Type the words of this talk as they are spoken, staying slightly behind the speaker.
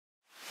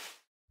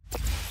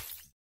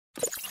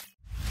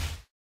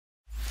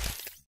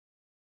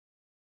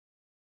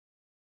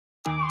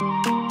the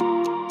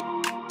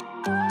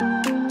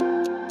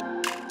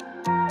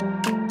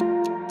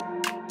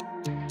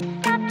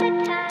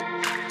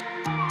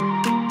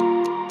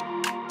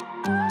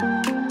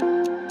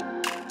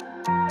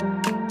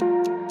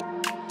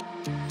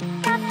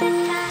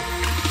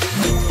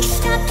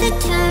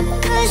time,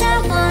 cause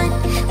I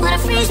wanna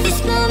freeze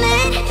this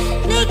moment.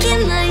 Make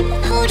it mine,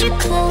 hold you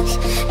close.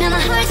 Now my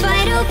heart's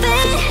wide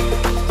open.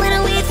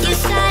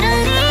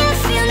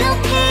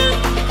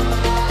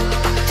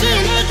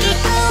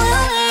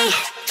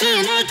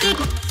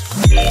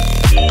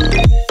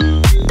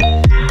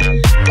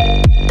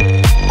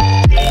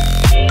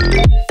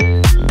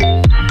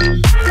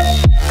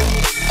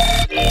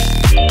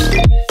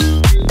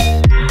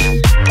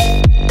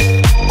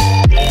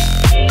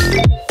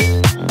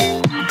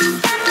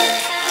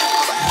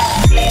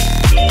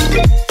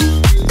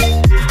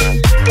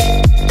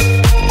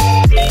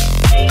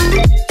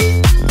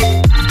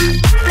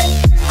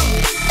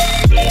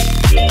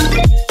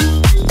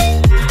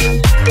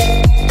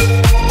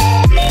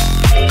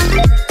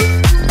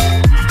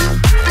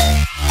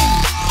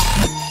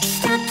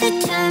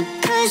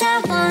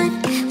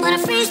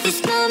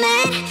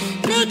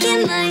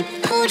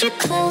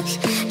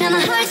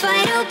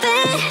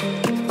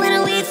 When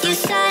I'm with you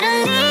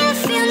suddenly I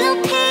feel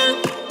no pain.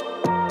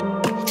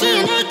 Do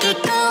you make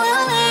it go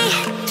away?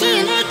 Do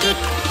you make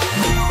it?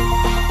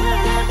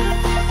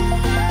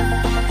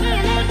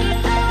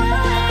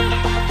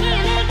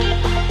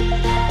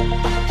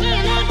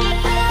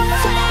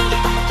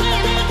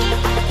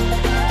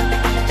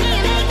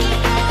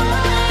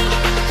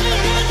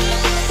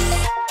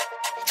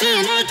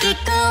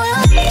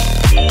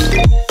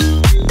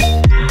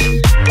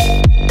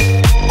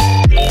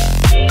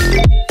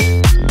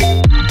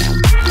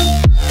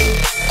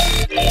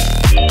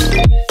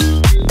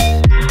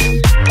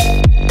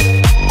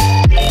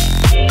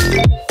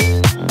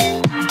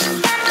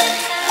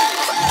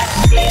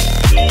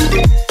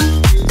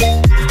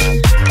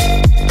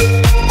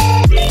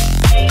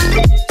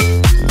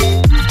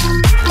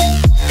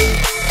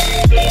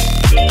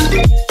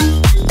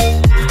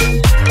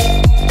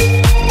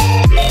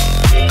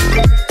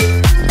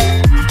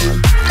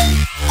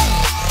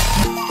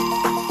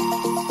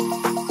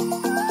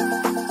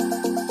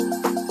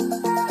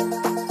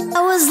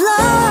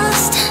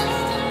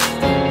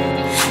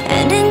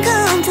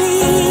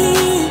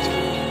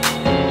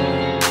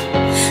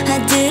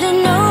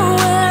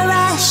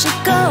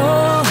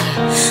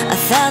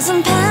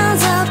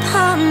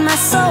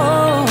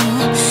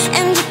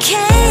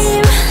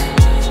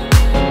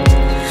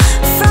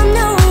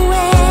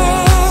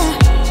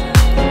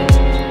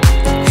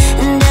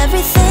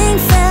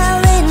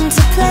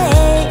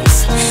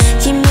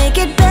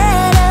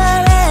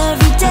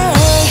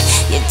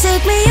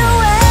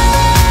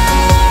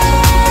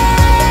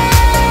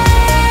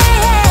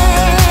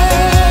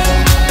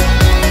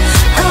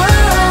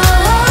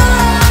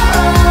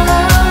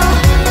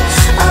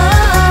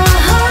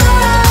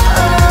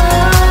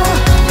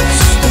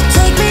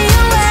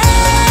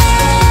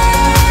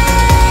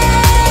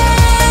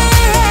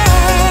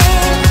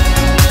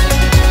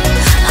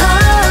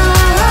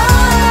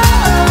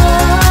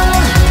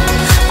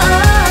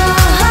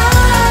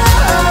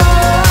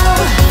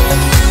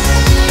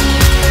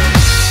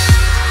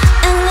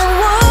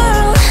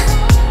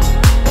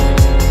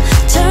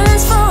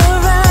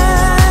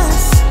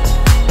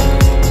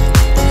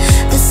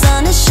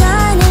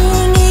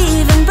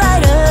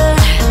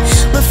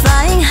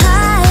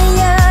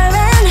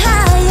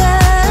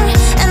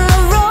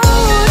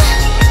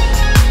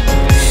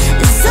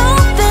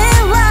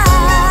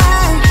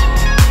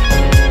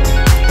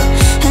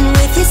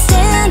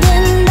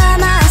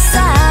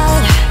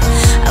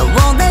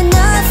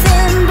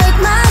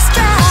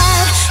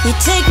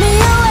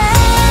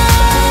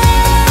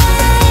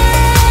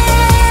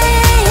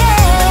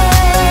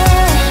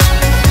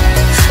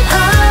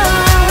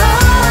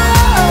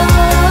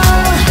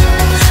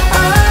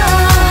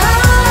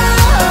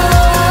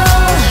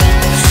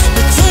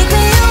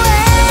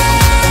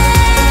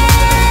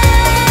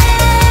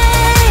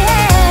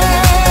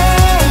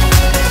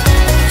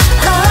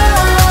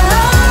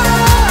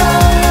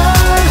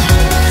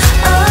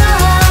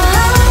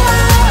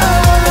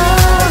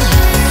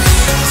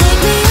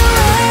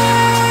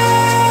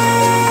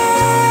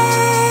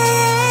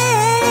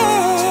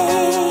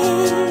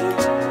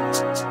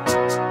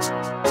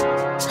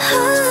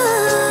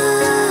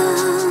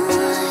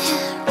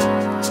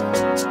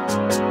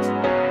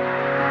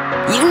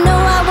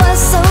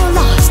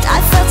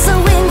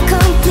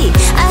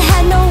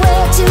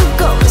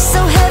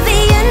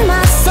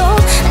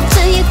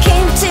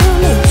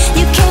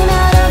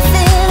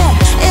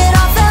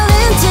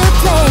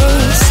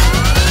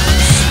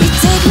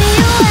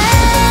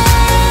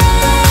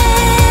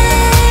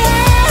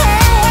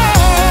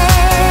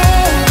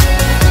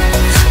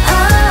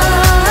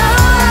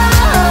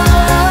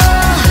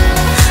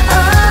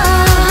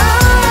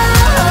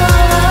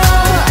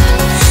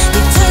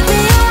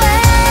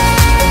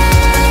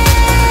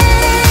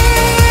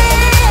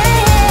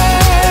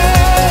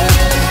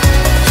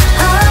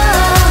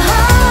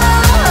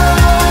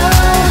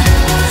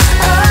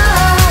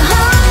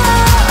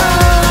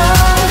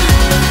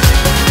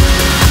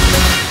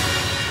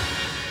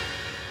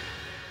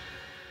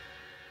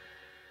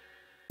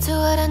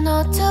 what I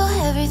know too.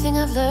 Everything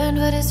I've learned,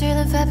 what is real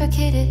and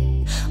fabricated.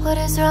 What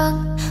is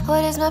wrong?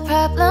 What is my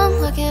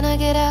problem? How can I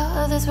get out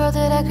of this world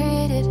that I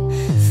created?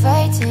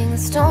 Fighting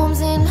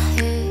storms in my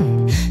head.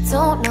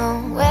 Don't know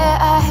where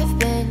I have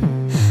been.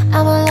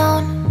 I'm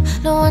alone,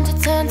 no one to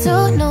turn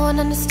to. No one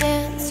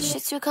understands,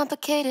 shit's too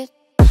complicated.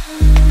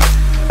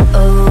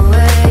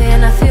 Away,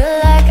 and I feel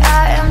like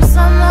I am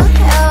someone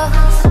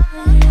else.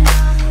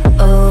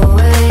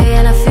 Away,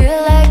 and I feel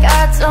like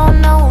I don't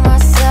know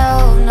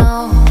myself, no.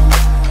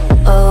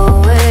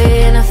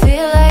 Away, and I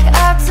feel like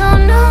I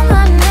don't know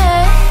my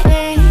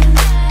name.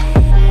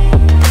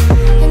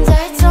 And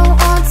I don't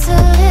want to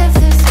live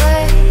this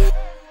way.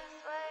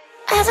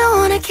 I don't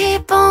wanna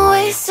keep on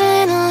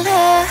wasting a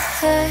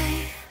life.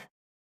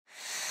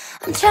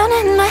 I'm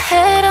drowning in my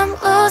head, I'm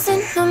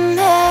losing the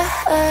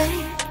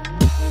mind.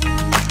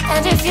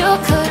 And if you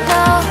could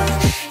know,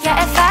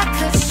 yeah, if I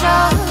could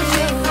show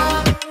you,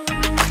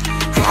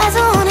 I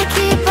don't wanna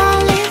keep on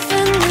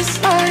living this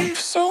life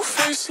so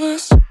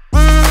faceless.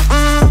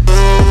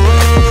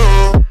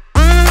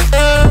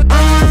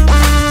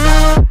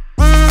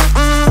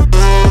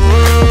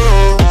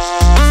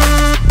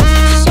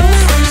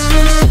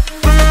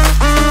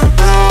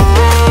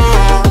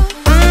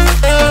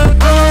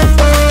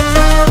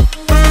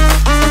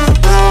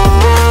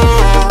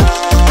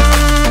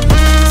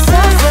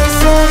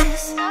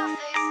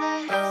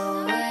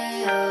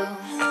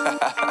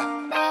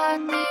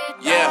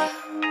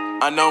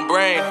 Unknown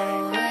brain.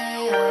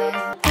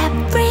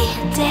 Every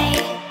day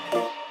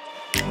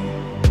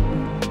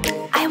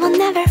I will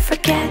never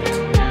forget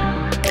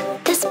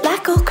this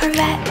black old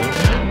Corvette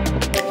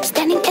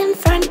standing in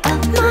front of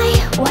my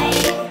way.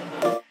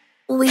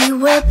 We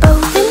were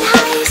both in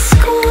high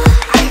school.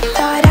 I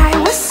thought I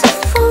was a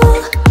fool.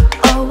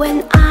 Oh, when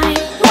I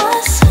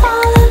was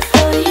falling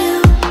for you.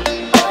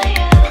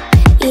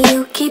 You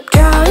keep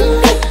drawing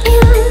me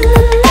in,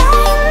 and I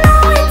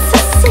know it's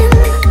a sin,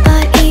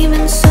 but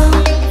even so,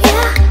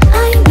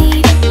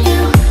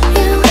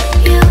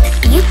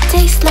 you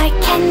taste like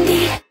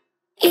candy.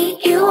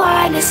 Eat you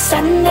on a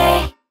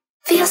Sunday.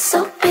 Feels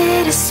so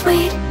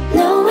bittersweet.